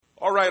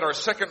right, our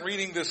second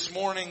reading this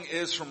morning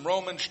is from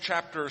Romans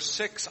chapter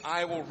 6.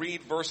 I will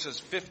read verses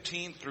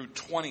 15 through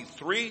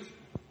 23.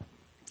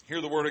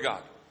 Hear the word of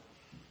God.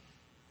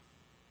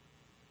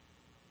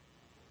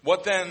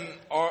 What then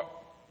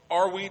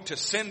are we to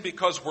sin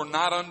because we're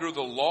not under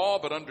the law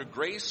but under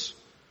grace?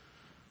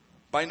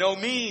 By no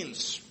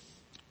means.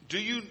 Do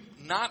you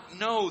not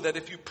know that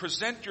if you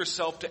present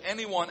yourself to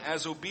anyone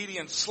as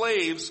obedient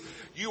slaves,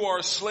 you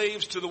are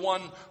slaves to the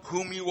one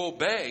whom you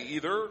obey,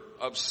 either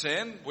of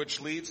sin, which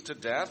leads to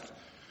death,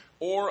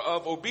 or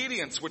of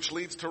obedience, which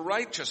leads to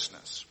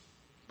righteousness?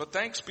 But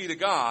thanks be to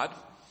God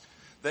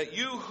that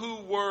you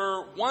who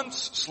were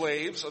once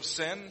slaves of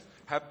sin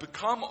have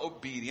become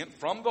obedient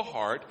from the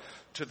heart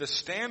to the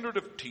standard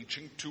of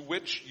teaching to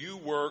which you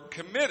were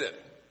committed.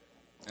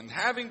 And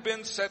having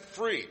been set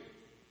free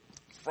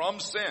from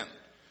sin,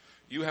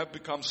 you have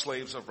become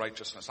slaves of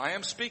righteousness. I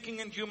am speaking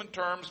in human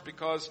terms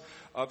because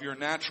of your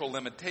natural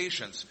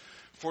limitations.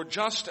 For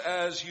just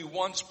as you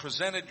once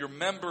presented your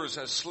members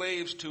as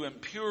slaves to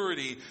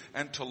impurity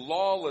and to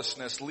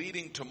lawlessness,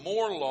 leading to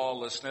more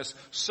lawlessness,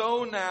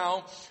 so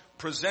now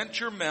present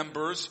your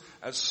members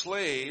as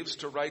slaves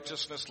to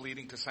righteousness,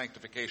 leading to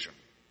sanctification.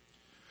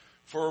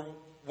 For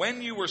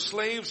when you were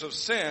slaves of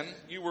sin,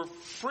 you were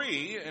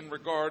free in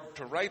regard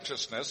to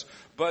righteousness,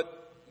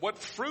 but what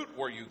fruit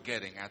were you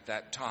getting at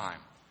that time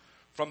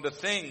from the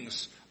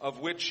things of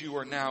which you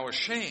are now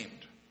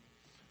ashamed?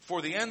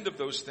 For the end of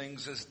those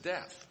things is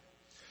death.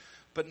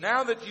 But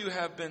now that you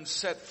have been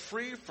set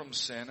free from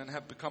sin and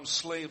have become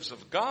slaves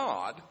of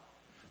God,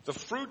 the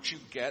fruit you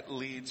get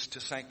leads to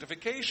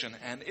sanctification,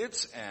 and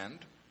its end,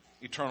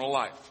 eternal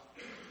life.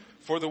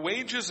 For the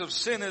wages of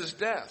sin is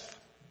death,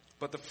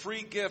 but the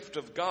free gift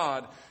of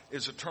God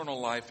is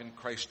eternal life in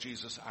Christ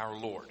Jesus our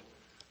Lord.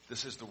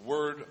 This is the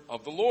word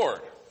of the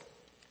Lord.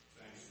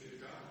 Thanks be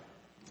to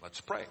God.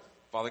 Let's pray.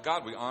 Father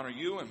God, we honor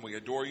you and we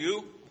adore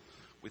you.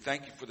 We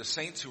thank you for the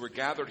saints who are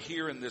gathered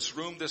here in this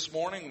room this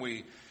morning.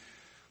 We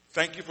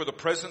thank you for the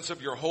presence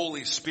of your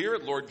Holy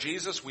Spirit. Lord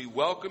Jesus, we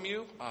welcome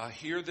you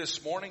here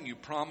this morning. You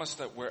promised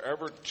that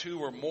wherever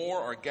two or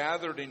more are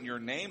gathered in your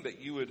name, that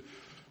you would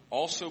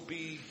also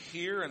be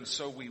here. And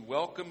so we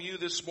welcome you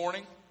this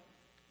morning.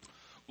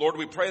 Lord,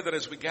 we pray that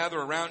as we gather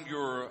around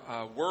your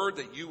word,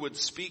 that you would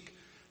speak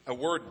a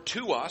word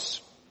to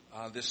us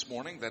this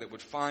morning, that it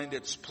would find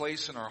its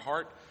place in our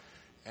heart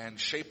and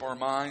shape our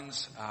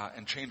minds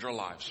and change our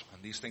lives.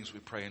 And these things we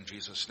pray in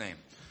Jesus' name.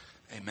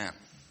 Amen.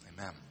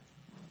 Amen.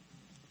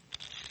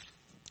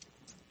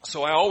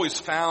 So I always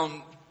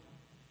found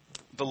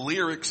the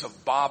lyrics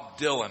of Bob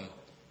Dylan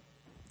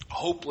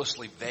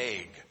hopelessly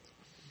vague.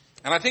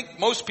 And I think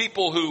most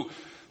people who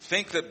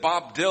think that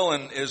Bob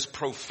Dylan is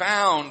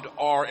profound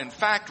are in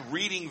fact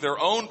reading their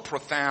own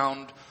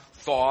profound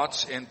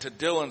thoughts into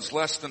Dylan's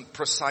less than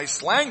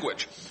precise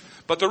language.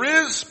 But there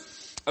is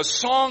a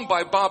song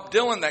by Bob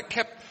Dylan that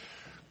kept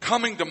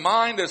coming to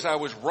mind as I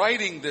was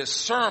writing this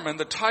sermon.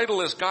 The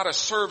title is Gotta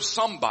Serve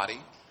Somebody.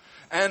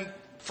 And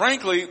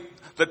frankly,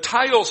 the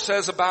title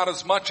says about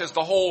as much as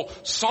the whole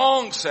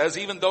song says,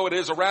 even though it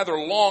is a rather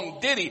long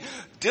ditty.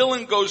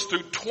 Dylan goes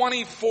through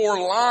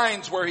 24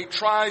 lines where he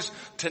tries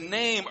to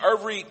name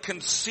every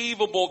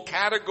conceivable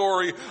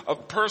category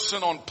of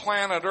person on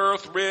planet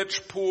Earth: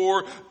 rich,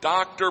 poor,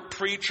 doctor,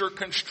 preacher,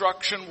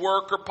 construction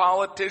worker,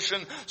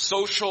 politician,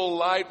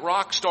 socialite,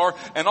 rock star.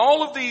 And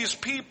all of these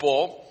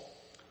people,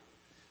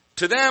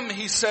 to them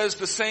he says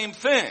the same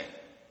thing.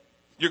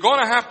 You're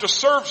going to have to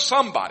serve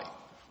somebody.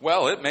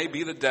 Well, it may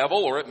be the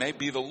devil or it may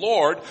be the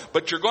Lord,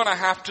 but you're going to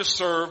have to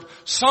serve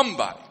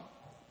somebody.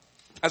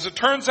 As it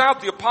turns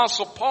out, the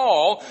Apostle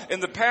Paul, in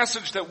the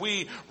passage that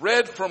we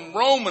read from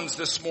Romans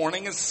this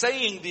morning, is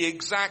saying the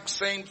exact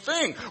same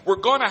thing. We're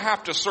going to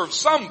have to serve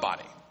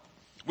somebody.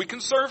 We can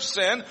serve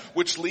sin,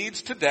 which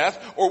leads to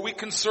death, or we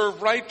can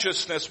serve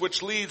righteousness,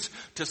 which leads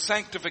to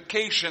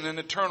sanctification and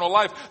eternal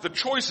life. The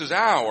choice is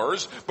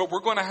ours, but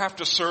we're going to have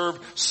to serve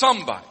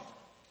somebody.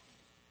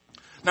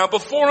 Now,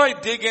 before I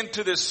dig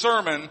into this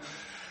sermon,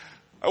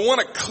 I want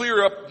to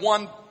clear up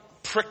one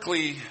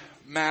prickly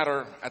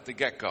matter at the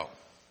get-go.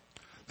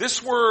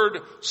 This word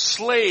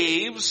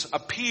slaves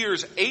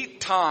appears 8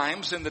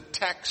 times in the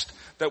text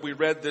that we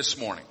read this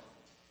morning.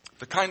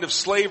 The kind of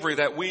slavery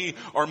that we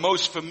are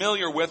most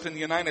familiar with in the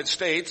United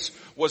States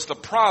was the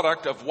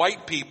product of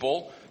white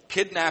people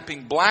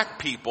kidnapping black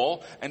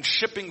people and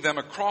shipping them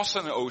across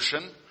an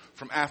ocean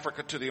from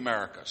Africa to the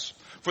Americas.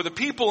 For the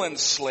people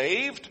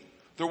enslaved,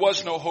 there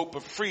was no hope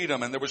of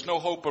freedom and there was no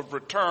hope of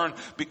return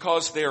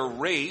because their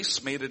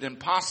race made it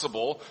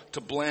impossible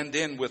to blend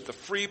in with the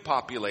free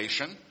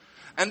population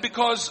and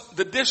because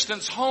the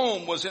distance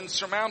home was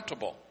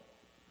insurmountable.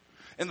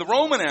 In the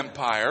Roman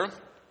Empire,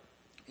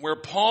 where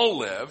Paul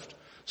lived,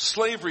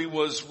 slavery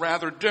was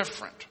rather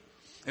different.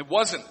 It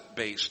wasn't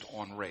based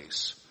on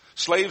race.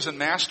 Slaves and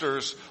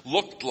masters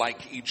looked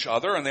like each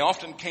other and they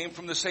often came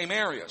from the same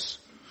areas.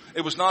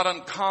 It was not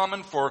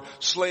uncommon for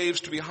slaves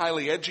to be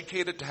highly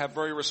educated, to have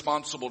very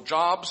responsible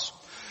jobs.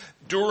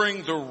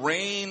 during the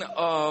reign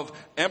of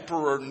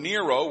Emperor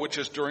Nero, which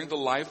is during the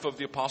life of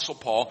the Apostle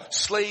Paul,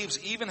 slaves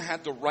even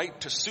had the right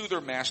to sue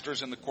their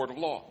masters in the court of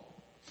law.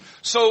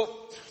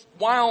 So,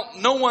 while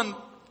no one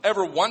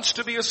ever wants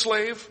to be a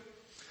slave,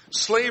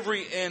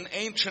 slavery in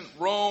ancient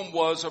Rome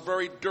was a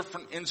very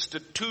different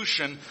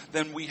institution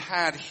than we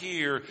had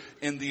here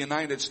in the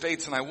United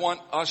States. And I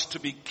want us to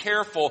be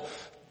careful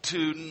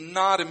to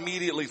not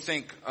immediately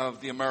think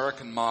of the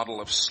American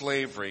model of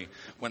slavery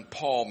when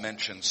Paul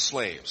mentions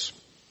slaves.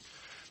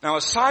 Now,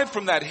 aside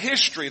from that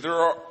history, there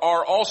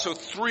are also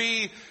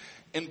three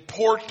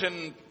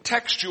important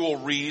textual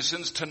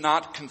reasons to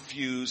not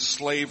confuse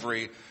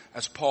slavery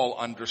as Paul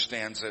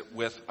understands it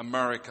with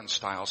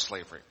American-style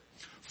slavery.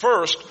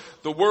 First,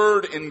 the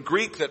word in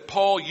Greek that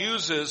Paul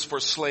uses for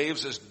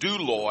slaves is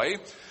douloi,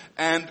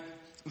 and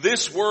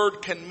this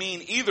word can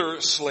mean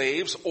either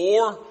slaves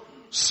or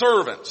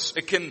servants.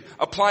 It can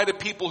apply to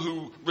people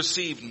who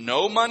receive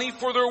no money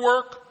for their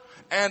work,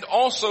 and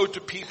also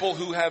to people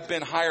who have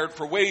been hired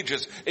for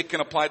wages. It can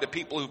apply to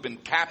people who've been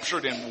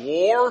captured in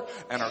war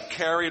and are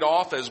carried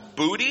off as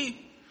booty,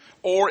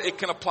 or it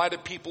can apply to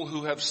people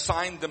who have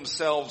signed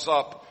themselves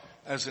up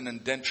as an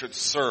indentured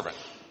servant.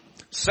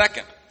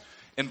 Second,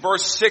 in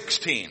verse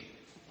 16,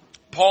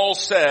 Paul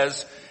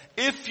says,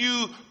 if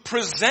you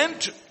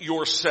present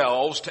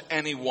yourselves to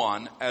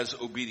anyone as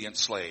obedient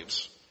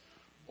slaves,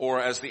 or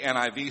as the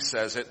NIV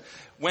says it,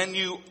 when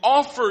you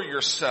offer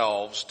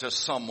yourselves to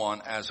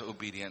someone as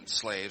obedient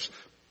slaves.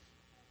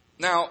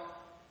 Now,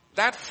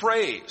 that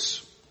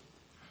phrase,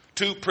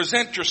 to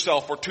present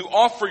yourself or to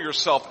offer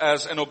yourself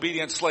as an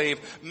obedient slave,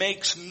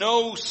 makes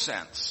no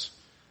sense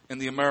in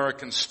the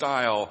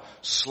American-style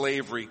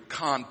slavery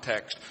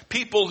context.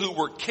 People who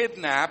were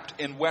kidnapped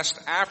in West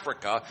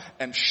Africa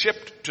and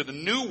shipped to the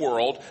New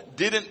World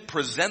didn't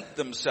present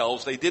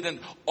themselves, they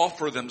didn't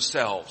offer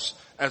themselves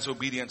as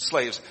obedient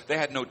slaves. They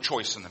had no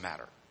choice in the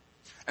matter.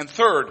 And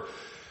third,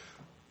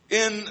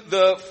 in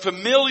the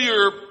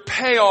familiar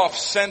payoff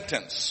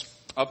sentence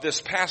of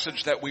this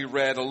passage that we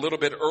read a little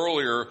bit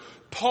earlier,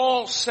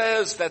 Paul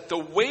says that the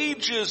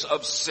wages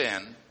of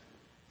sin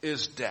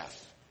is death.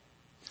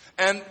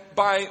 And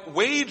by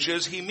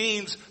wages, he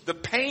means the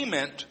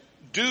payment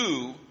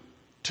due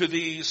to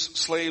these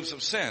slaves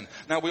of sin.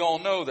 Now, we all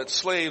know that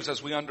slaves,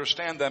 as we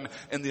understand them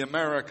in the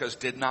Americas,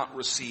 did not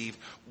receive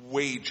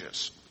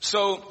wages.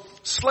 So,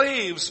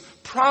 slaves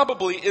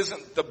probably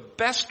isn't the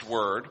best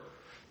word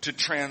to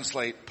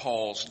translate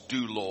Paul's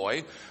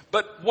douloi.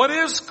 But what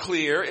is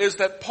clear is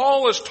that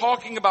Paul is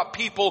talking about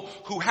people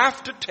who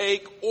have to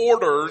take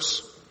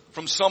orders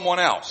from someone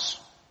else.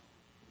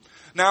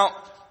 Now,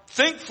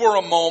 think for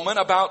a moment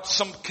about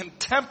some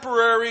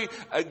contemporary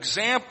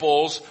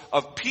examples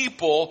of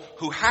people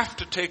who have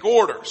to take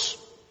orders.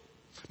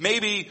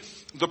 Maybe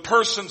the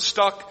person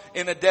stuck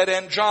in a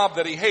dead-end job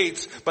that he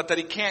hates, but that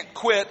he can't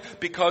quit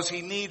because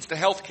he needs the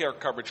health care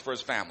coverage for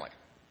his family.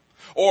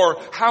 Or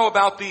how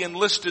about the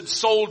enlisted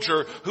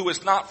soldier who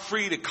is not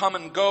free to come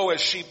and go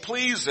as she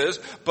pleases,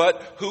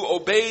 but who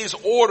obeys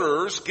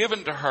orders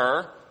given to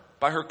her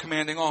by her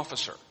commanding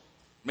officer?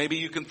 Maybe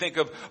you can think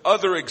of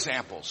other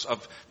examples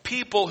of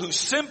people who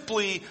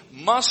simply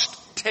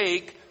must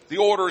take the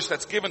orders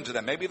that's given to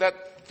them. Maybe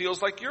that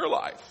feels like your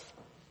life.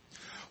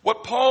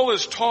 What Paul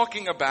is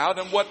talking about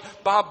and what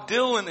Bob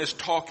Dylan is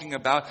talking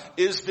about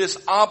is this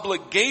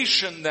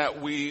obligation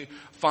that we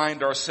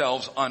find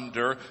ourselves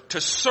under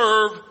to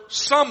serve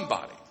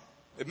somebody.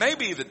 It may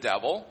be the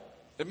devil,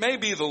 it may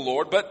be the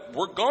Lord, but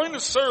we're going to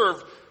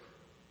serve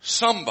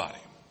somebody.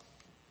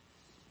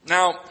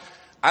 Now,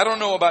 I don't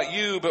know about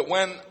you, but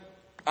when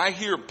I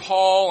hear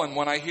Paul and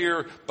when I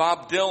hear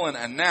Bob Dylan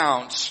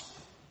announce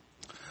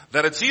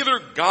that it's either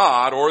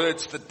God or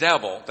it's the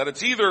devil, that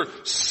it's either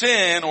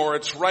sin or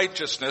it's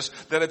righteousness,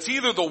 that it's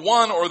either the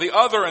one or the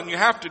other and you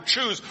have to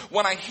choose.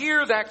 When I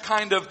hear that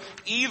kind of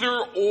either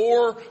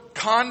or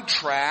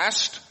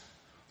contrast,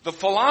 the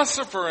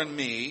philosopher in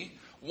me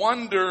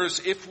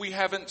wonders if we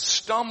haven't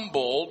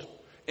stumbled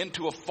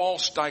into a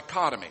false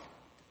dichotomy.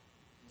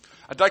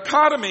 A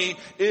dichotomy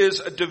is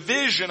a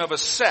division of a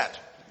set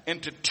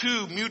into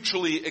two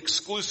mutually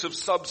exclusive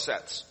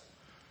subsets.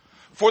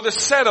 For the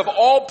set of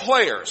all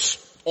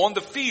players on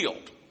the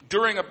field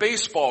during a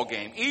baseball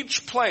game,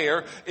 each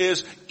player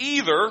is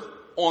either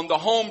on the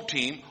home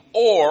team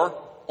or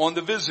on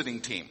the visiting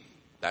team.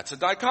 That's a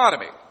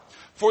dichotomy.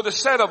 For the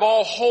set of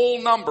all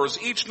whole numbers,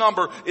 each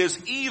number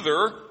is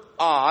either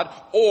odd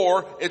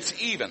or it's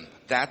even.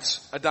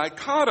 That's a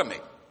dichotomy.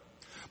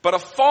 But a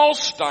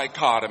false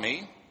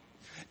dichotomy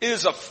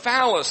is a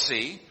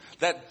fallacy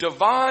that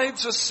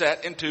divides a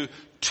set into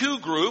two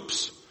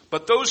groups,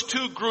 but those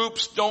two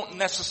groups don't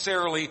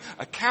necessarily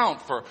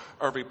account for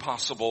every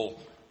possible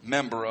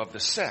member of the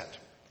set.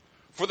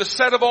 For the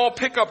set of all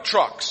pickup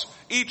trucks,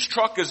 each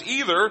truck is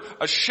either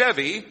a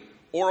Chevy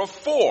or a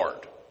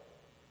Ford.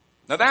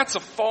 Now that's a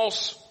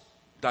false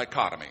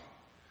dichotomy,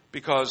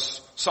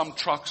 because some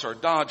trucks are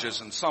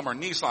Dodges and some are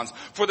Nissans.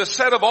 For the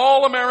set of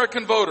all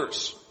American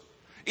voters,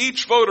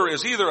 each voter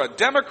is either a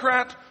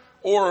Democrat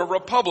or a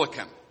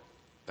Republican.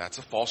 That's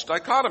a false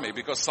dichotomy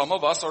because some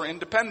of us are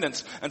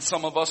independents and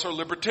some of us are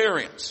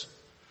libertarians.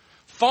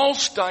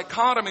 False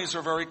dichotomies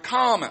are very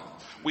common.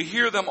 We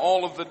hear them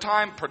all of the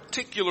time,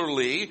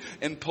 particularly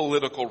in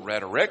political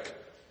rhetoric.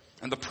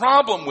 And the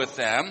problem with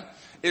them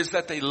is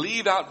that they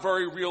leave out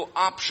very real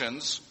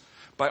options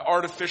by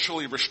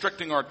artificially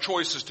restricting our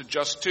choices to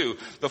just two.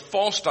 The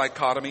false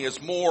dichotomy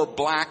is more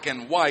black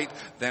and white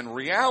than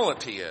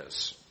reality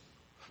is.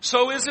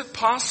 So is it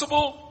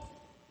possible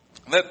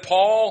that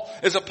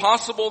is it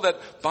possible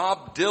that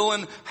Bob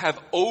Dylan have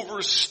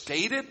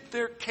overstated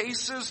their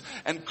cases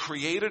and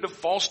created a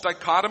false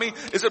dichotomy?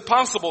 Is it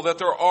possible that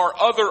there are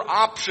other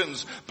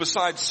options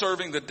besides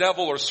serving the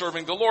devil or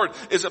serving the Lord?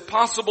 Is it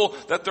possible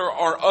that there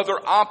are other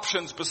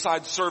options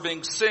besides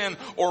serving sin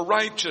or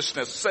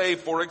righteousness? Say,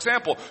 for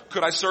example,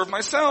 could I serve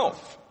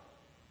myself?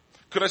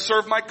 Could I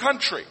serve my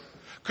country?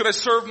 Could I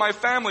serve my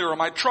family or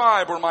my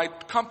tribe or my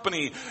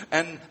company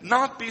and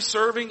not be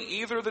serving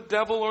either the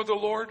devil or the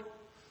Lord?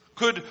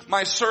 Could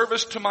my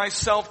service to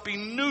myself be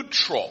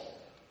neutral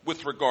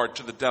with regard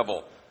to the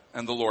devil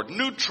and the Lord?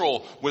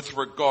 Neutral with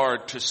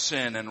regard to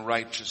sin and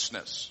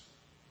righteousness?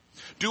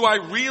 Do I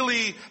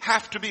really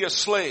have to be a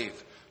slave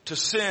to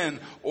sin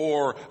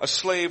or a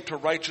slave to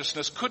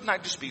righteousness? Couldn't I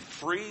just be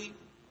free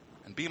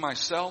and be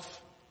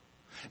myself?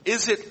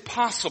 Is it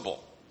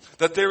possible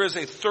that there is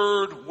a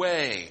third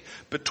way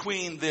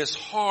between this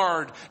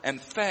hard and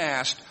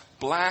fast,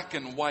 black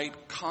and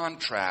white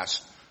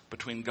contrast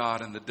between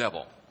God and the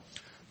devil?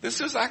 This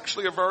is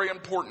actually a very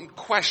important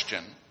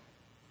question.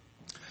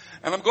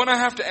 And I'm going to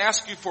have to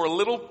ask you for a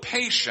little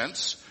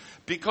patience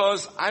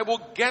because I will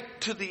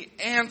get to the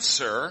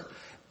answer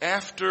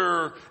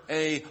after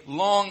a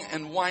long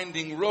and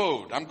winding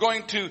road. I'm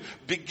going to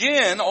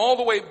begin all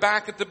the way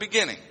back at the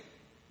beginning,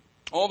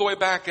 all the way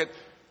back at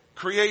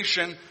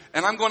creation,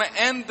 and I'm going to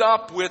end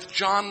up with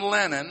John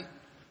Lennon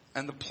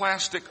and the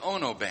Plastic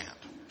Ono Band.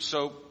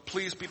 So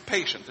please be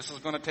patient. This is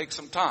going to take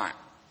some time.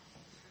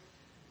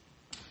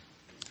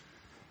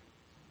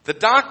 The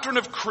doctrine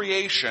of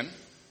creation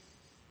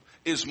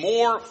is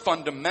more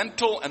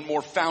fundamental and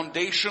more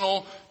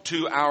foundational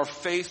to our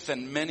faith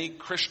than many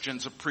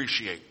Christians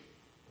appreciate.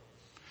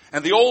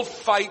 And the old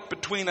fight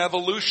between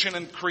evolution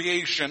and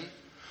creation,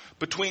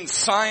 between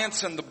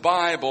science and the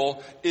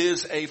Bible,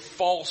 is a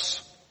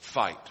false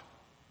fight.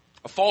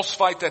 A false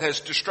fight that has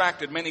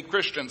distracted many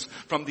Christians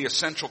from the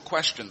essential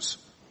questions.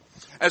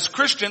 As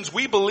Christians,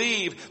 we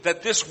believe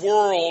that this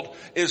world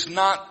is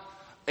not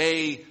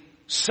a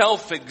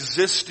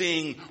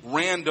self-existing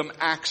random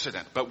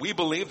accident, but we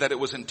believe that it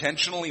was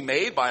intentionally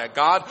made by a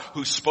God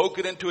who spoke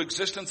it into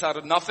existence out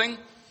of nothing,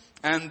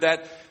 and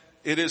that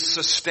it is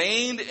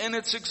sustained in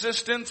its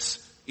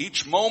existence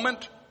each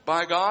moment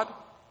by God.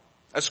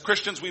 As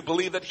Christians, we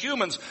believe that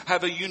humans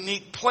have a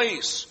unique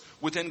place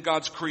within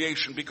God's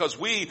creation because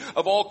we,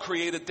 of all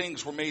created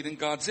things, were made in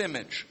God's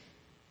image.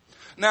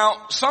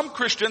 Now, some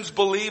Christians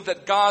believe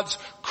that God's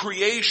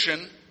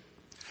creation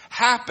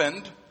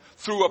happened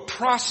through a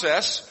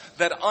process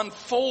that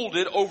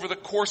unfolded over the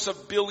course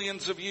of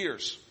billions of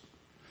years.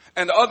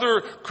 And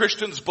other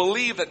Christians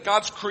believe that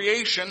God's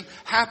creation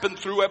happened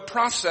through a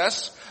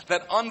process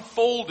that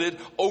unfolded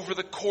over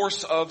the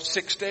course of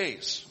 6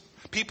 days.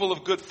 People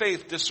of good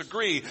faith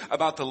disagree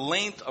about the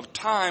length of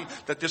time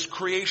that this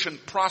creation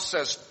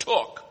process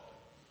took.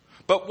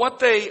 But what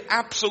they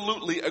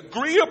absolutely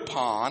agree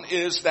upon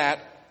is that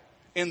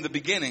in the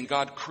beginning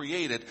God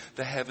created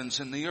the heavens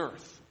and the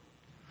earth.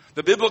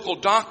 The biblical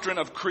doctrine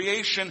of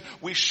creation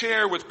we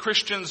share with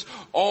Christians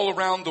all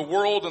around the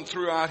world and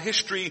throughout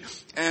history.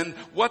 And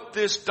what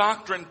this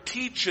doctrine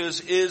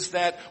teaches is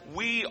that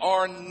we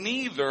are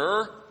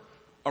neither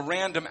a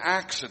random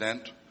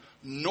accident,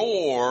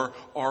 nor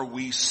are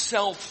we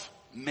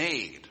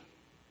self-made.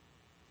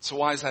 So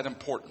why is that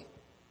important?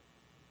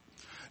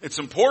 It's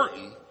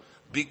important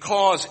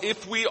because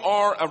if we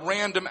are a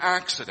random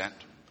accident,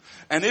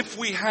 and if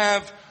we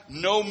have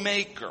no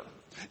maker,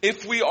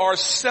 if we are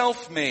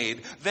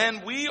self-made,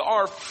 then we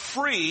are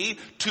free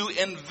to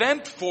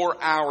invent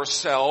for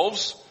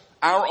ourselves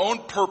our own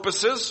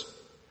purposes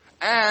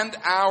and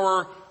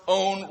our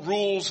own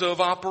rules of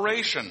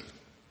operation.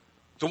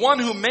 The one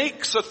who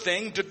makes a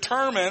thing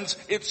determines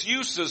its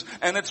uses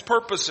and its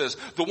purposes.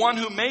 The one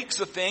who makes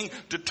a thing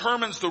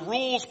determines the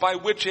rules by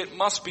which it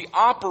must be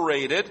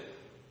operated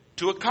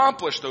to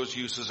accomplish those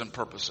uses and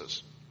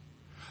purposes.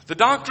 The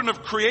doctrine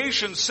of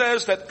creation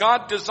says that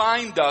God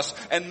designed us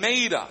and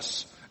made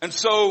us. And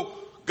so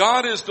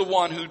God is the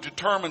one who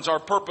determines our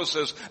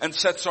purposes and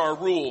sets our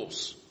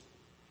rules.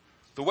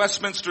 The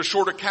Westminster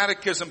Shorter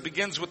Catechism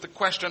begins with the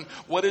question,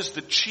 what is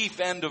the chief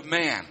end of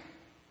man?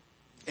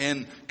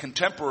 In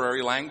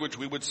contemporary language,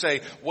 we would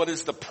say, what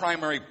is the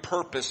primary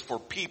purpose for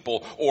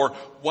people, or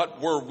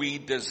what were we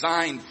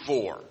designed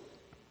for?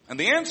 And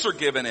the answer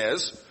given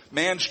is,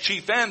 man's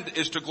chief end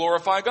is to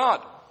glorify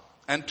God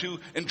and to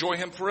enjoy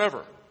Him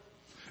forever.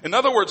 In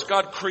other words,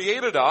 God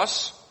created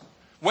us.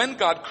 When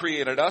God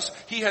created us,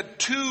 He had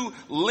two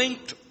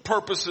linked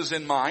purposes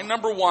in mind.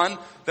 Number one,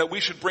 that we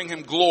should bring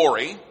Him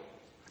glory.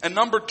 And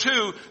number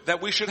two,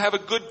 that we should have a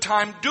good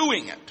time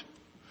doing it.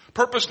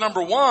 Purpose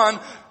number 1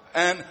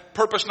 and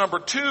purpose number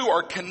 2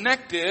 are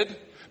connected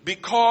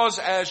because,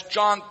 as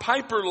John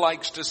Piper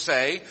likes to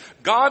say,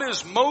 God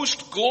is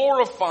most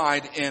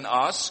glorified in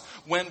us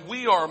when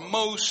we are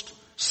most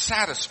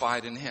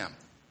satisfied in Him.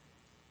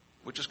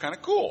 Which is kind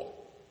of cool.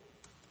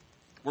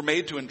 We're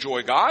made to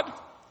enjoy God.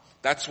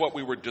 That's what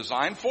we were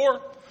designed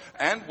for.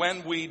 And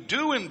when we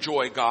do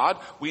enjoy God,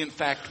 we in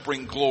fact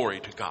bring glory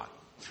to God.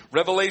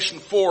 Revelation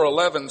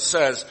 4:11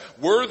 says,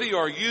 "Worthy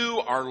are you,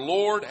 our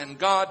Lord and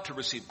God, to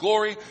receive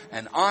glory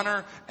and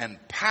honor and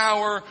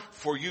power,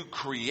 for you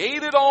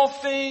created all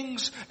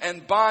things,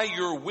 and by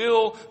your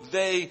will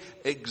they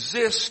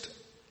existed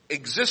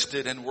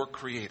and were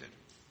created."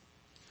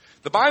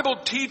 The Bible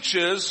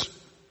teaches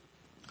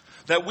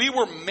that we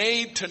were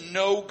made to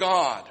know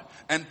God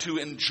and to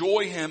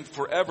enjoy Him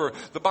forever.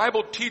 The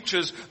Bible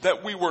teaches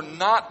that we were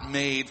not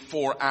made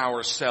for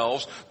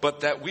ourselves, but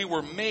that we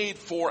were made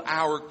for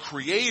our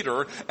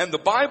Creator. And the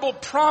Bible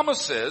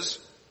promises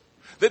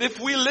that if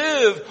we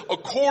live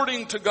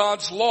according to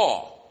God's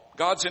law,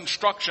 God's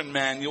instruction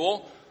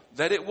manual,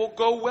 that it will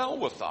go well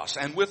with us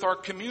and with our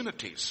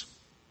communities.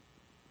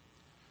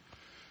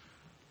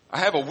 I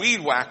have a weed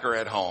whacker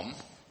at home.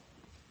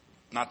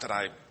 Not that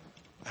I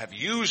have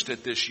used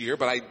it this year,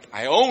 but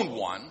I own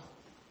one.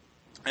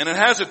 And it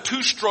has a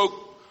 2-stroke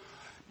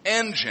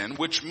engine,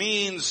 which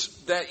means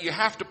that you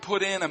have to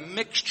put in a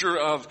mixture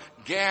of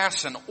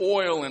gas and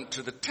oil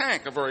into the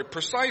tank, a very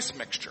precise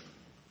mixture.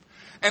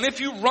 And if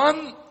you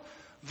run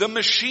the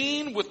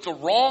machine with the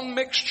wrong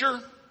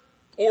mixture,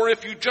 or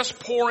if you just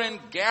pour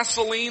in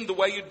gasoline the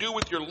way you do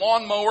with your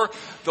lawnmower,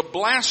 the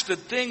blasted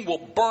thing will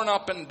burn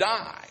up and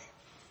die.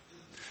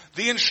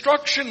 The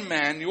instruction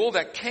manual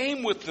that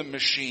came with the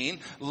machine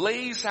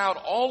lays out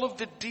all of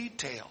the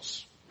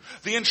details.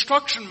 The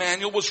instruction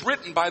manual was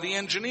written by the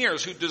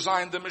engineers who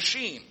designed the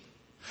machine.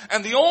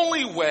 And the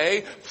only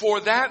way for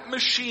that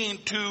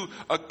machine to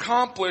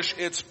accomplish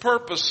its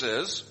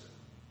purposes,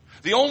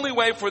 the only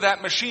way for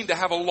that machine to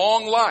have a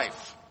long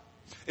life,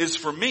 is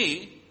for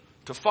me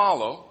to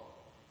follow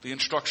the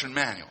instruction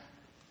manual.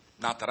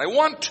 Not that I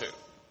want to.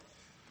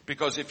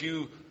 Because if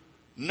you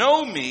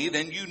know me,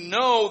 then you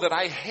know that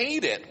I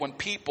hate it when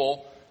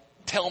people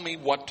tell me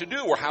what to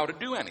do or how to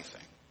do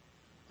anything.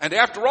 And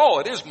after all,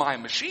 it is my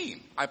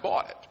machine. I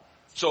bought it.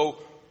 So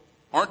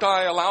aren't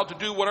I allowed to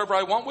do whatever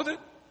I want with it?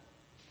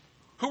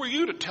 Who are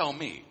you to tell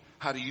me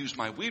how to use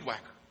my weed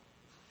whacker?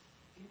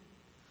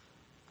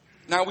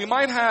 Now, we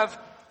might have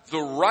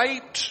the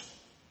right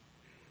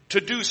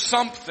to do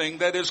something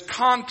that is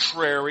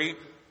contrary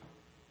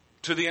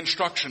to the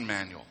instruction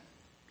manual.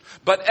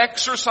 But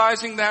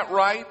exercising that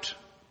right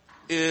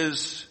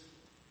is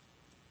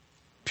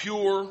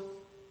pure,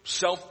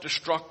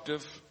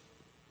 self-destructive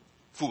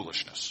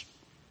foolishness.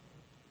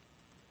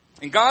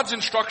 In God's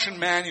instruction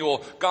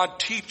manual, God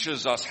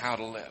teaches us how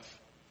to live.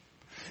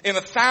 In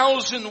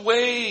 1,000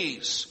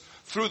 ways,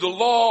 through the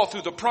law,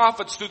 through the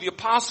prophets, through the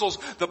apostles,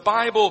 the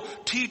Bible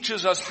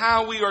teaches us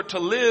how we are to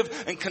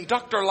live and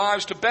conduct our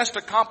lives to best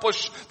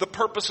accomplish the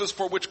purposes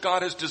for which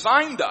God has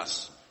designed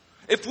us.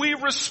 If we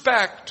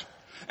respect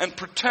and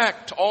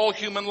protect all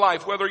human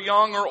life, whether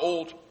young or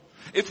old,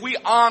 if we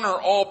honor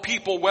all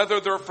people, whether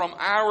they're from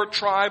our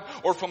tribe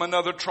or from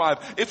another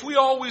tribe, if we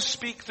always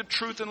speak the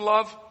truth in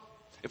love,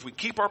 if we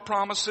keep our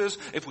promises,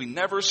 if we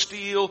never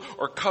steal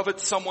or covet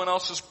someone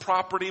else's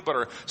property but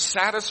are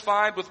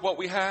satisfied with what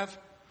we have,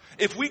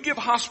 if we give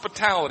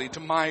hospitality to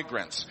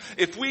migrants,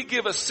 if we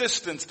give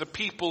assistance to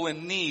people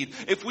in need,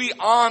 if we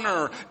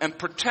honor and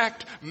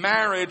protect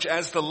marriage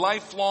as the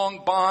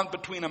lifelong bond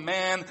between a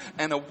man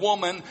and a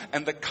woman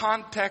and the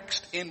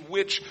context in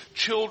which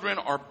children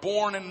are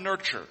born and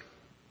nurtured,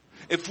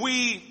 if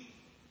we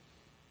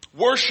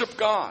worship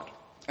God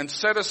and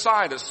set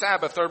aside a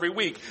Sabbath every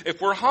week,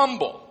 if we're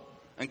humble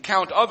and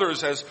count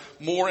others as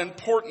more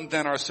important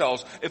than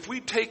ourselves, if we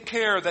take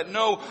care that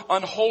no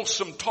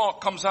unwholesome talk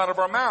comes out of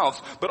our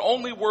mouths, but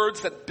only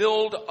words that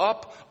build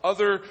up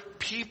other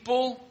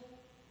people,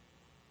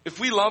 if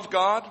we love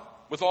God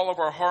with all of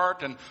our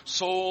heart and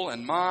soul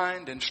and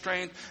mind and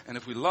strength, and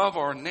if we love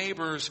our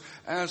neighbors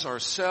as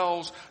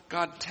ourselves,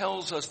 God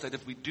tells us that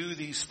if we do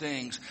these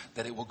things,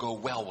 that it will go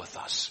well with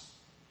us.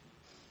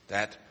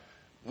 That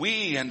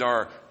we and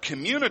our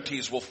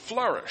communities will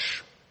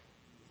flourish.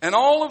 And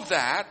all of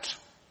that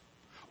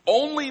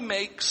only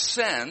makes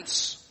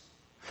sense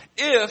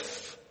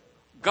if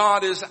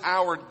God is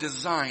our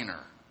designer,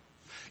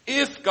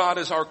 if God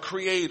is our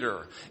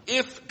creator,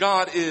 if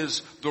God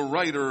is the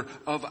writer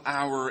of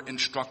our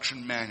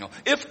instruction manual.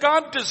 If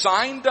God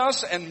designed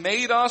us and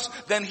made us,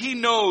 then He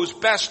knows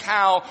best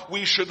how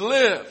we should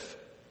live.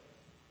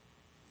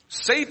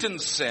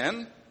 Satan's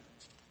sin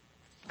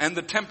and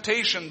the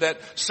temptation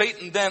that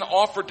Satan then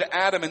offered to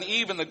Adam and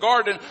Eve in the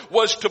garden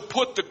was to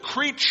put the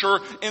creature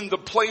in the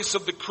place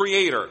of the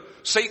creator.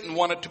 Satan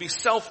wanted to be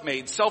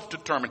self-made,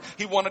 self-determined.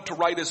 He wanted to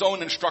write his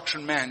own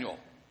instruction manual.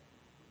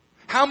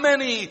 How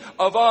many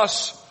of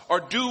us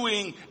are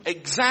doing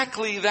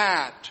exactly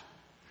that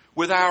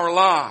with our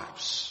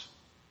lives?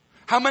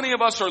 How many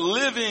of us are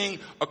living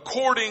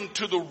according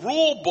to the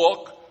rule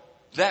book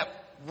that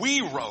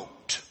we wrote.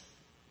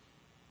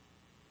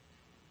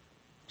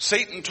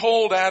 Satan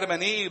told Adam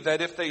and Eve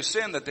that if they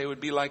sinned, that they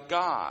would be like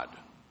God.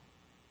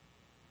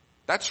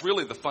 That's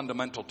really the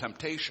fundamental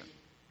temptation.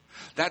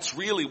 That's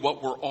really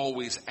what we're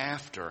always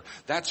after.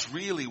 That's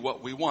really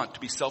what we want, to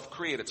be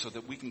self-created so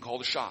that we can call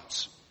the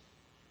shots.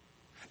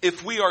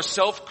 If we are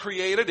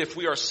self-created, if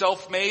we are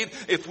self-made,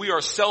 if we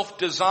are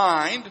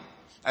self-designed,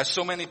 as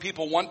so many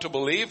people want to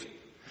believe,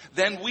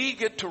 then we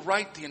get to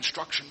write the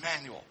instruction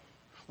manual.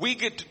 We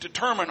get to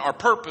determine our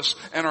purpose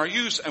and our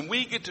use, and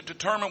we get to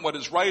determine what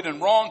is right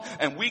and wrong,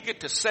 and we get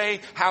to say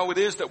how it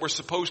is that we're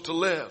supposed to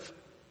live.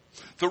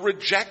 The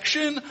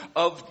rejection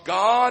of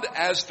God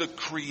as the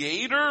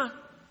creator,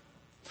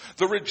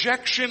 the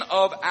rejection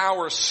of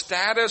our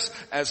status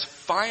as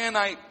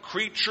finite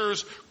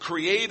creatures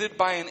created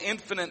by an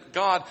infinite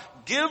God,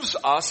 gives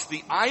us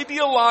the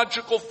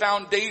ideological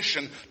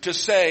foundation to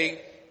say,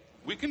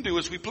 we can do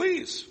as we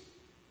please.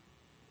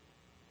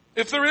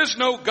 If there is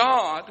no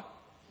God,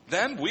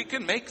 then we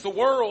can make the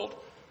world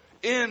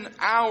in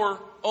our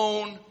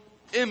own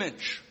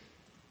image.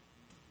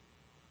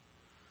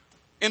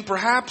 In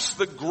perhaps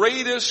the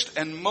greatest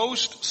and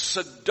most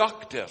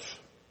seductive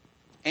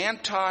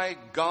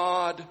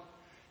anti-God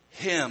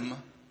hymn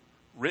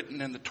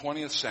written in the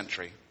 20th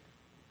century,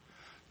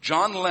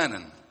 John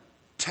Lennon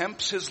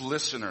tempts his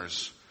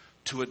listeners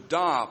to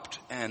adopt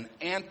an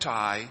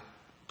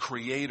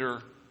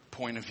anti-creator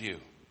point of view.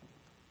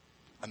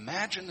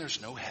 Imagine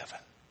there's no heaven.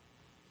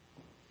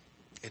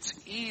 It's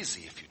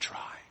easy if you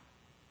try.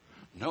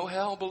 No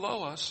hell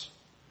below us.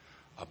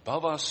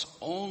 Above us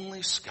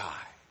only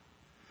sky.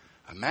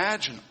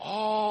 Imagine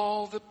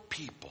all the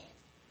people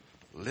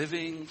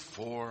living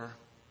for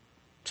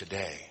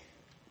today.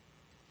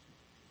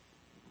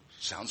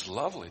 Sounds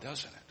lovely,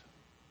 doesn't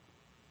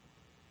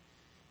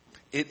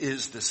it? It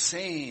is the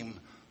same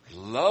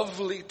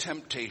lovely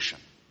temptation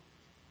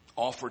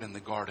offered in the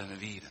Garden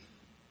of Eden.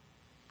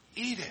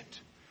 Eat it,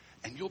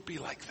 and you'll be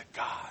like the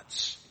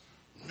gods.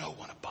 No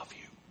one above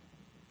you.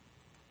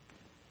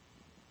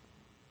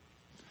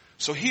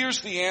 So here's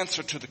the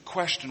answer to the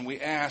question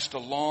we asked a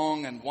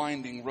long and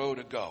winding road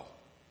ago.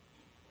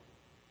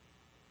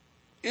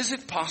 Is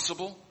it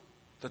possible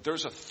that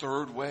there's a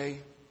third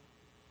way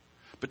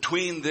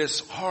between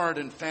this hard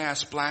and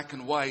fast, black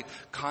and white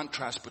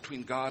contrast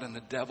between God and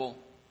the devil?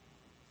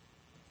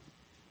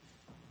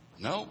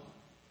 No.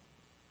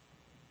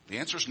 The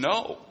answer is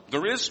no.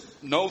 There is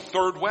no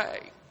third way.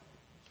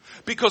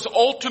 Because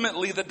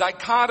ultimately the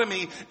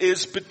dichotomy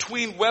is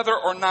between whether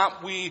or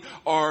not we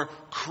are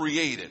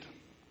created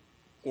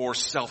or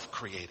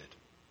self-created.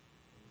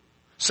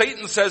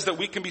 Satan says that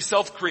we can be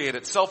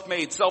self-created,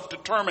 self-made,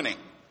 self-determining.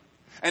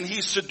 And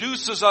he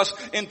seduces us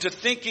into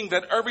thinking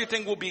that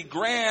everything will be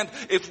grand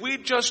if we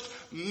just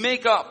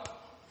make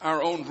up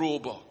our own rule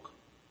book.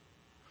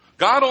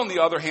 God, on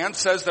the other hand,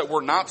 says that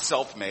we're not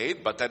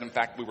self-made, but that in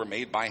fact we were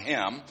made by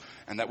him,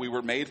 and that we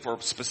were made for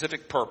a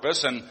specific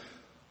purpose, and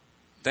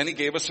then he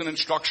gave us an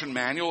instruction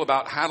manual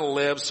about how to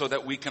live so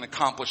that we can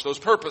accomplish those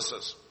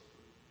purposes.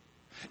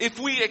 If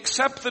we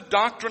accept the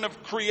doctrine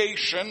of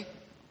creation,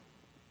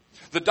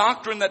 the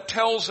doctrine that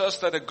tells us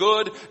that a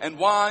good and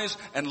wise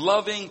and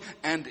loving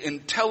and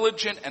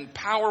intelligent and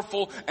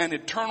powerful and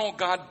eternal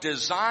God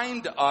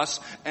designed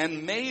us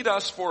and made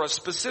us for a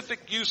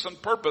specific use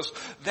and purpose,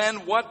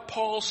 then what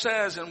Paul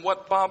says and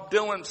what Bob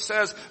Dylan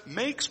says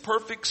makes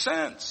perfect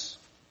sense.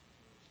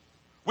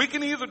 We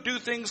can either do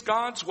things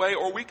God's way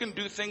or we can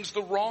do things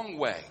the wrong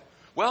way.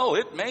 Well,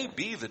 it may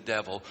be the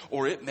devil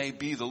or it may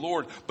be the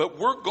Lord, but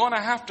we're going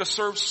to have to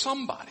serve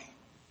somebody.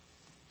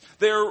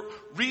 There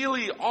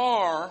really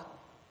are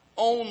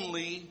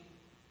only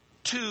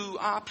two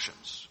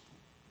options.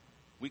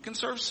 We can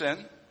serve sin.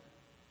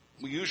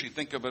 We usually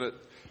think of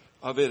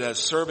it as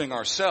serving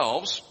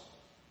ourselves,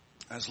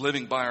 as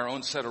living by our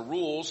own set of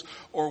rules,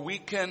 or we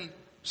can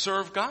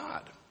serve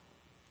God,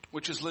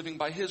 which is living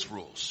by his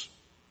rules.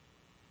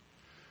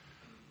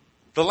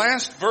 The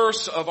last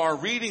verse of our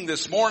reading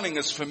this morning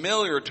is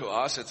familiar to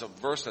us. It's a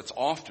verse that's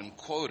often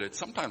quoted,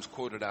 sometimes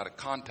quoted out of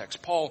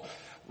context. Paul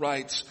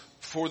writes,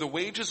 "For the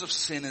wages of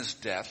sin is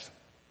death,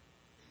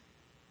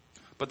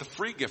 but the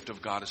free gift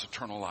of God is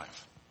eternal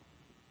life."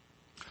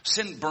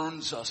 Sin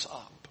burns us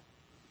up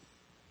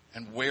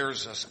and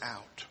wears us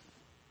out.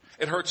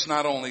 It hurts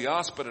not only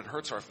us, but it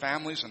hurts our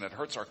families and it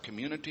hurts our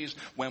communities.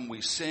 When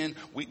we sin,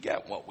 we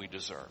get what we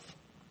deserve.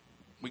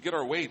 We get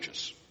our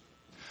wages.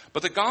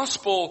 But the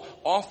gospel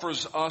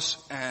offers us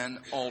an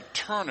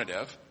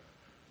alternative.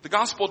 The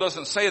gospel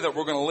doesn't say that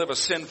we're going to live a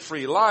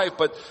sin-free life,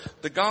 but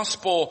the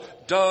gospel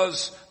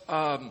does,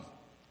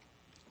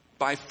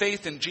 by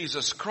faith in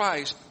Jesus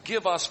Christ,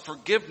 give us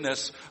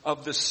forgiveness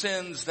of the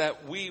sins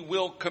that we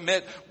will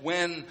commit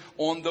when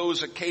on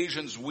those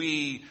occasions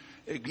we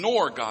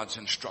ignore God's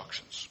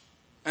instructions.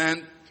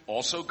 And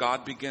also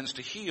God begins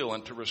to heal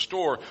and to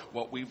restore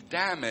what we've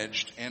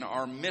damaged in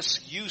our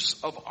misuse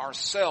of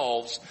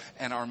ourselves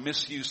and our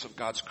misuse of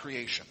God's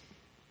creation.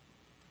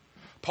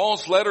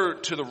 Paul's letter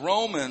to the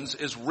Romans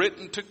is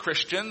written to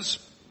Christians.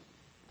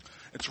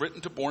 It's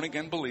written to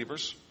born-again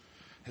believers.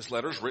 His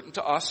letter's written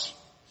to us.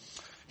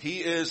 He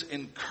is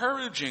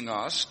encouraging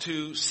us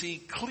to see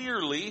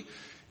clearly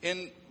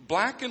in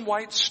black and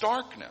white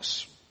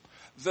starkness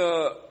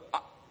the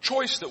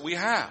choice that we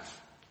have.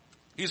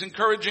 He's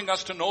encouraging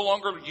us to no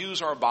longer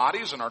use our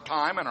bodies and our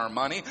time and our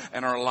money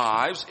and our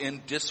lives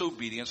in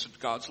disobedience to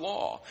God's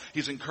law.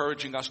 He's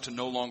encouraging us to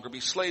no longer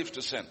be slaves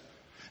to sin.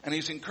 And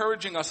he's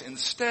encouraging us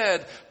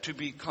instead to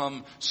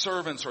become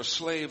servants or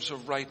slaves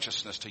of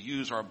righteousness, to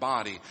use our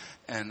body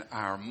and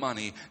our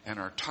money and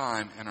our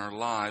time and our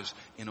lives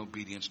in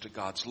obedience to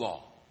God's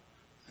law.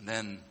 And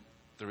then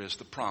there is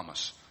the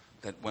promise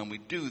that when we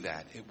do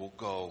that, it will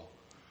go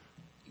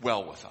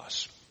well with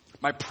us.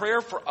 My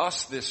prayer for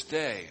us this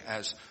day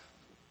as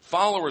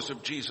followers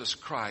of Jesus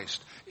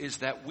Christ is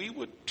that we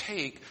would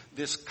take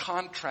this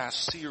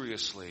contrast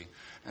seriously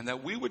and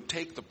that we would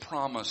take the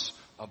promise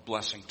of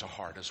blessing to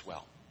heart as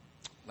well.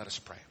 Let us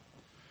pray.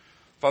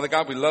 Father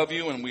God, we love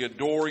you and we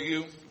adore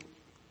you,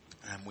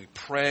 and we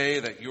pray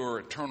that your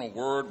eternal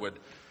word would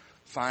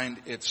find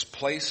its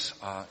place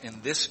in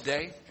this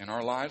day, in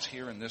our lives,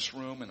 here in this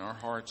room, in our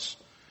hearts.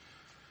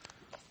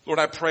 Lord,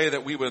 I pray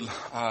that we would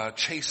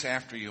chase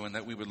after you and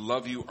that we would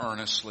love you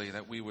earnestly,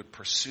 that we would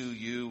pursue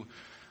you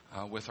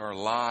with our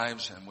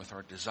lives and with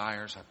our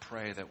desires. I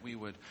pray that we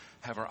would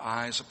have our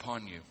eyes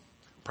upon you.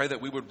 Pray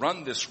that we would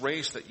run this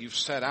race that you've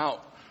set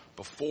out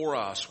before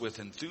us with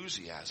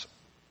enthusiasm,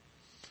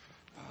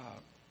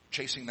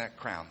 chasing that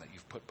crown that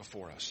you've put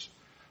before us.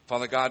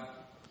 Father God,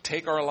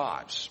 take our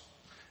lives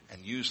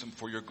and use them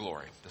for your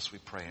glory. This we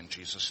pray in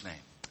Jesus' name.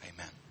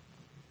 Amen.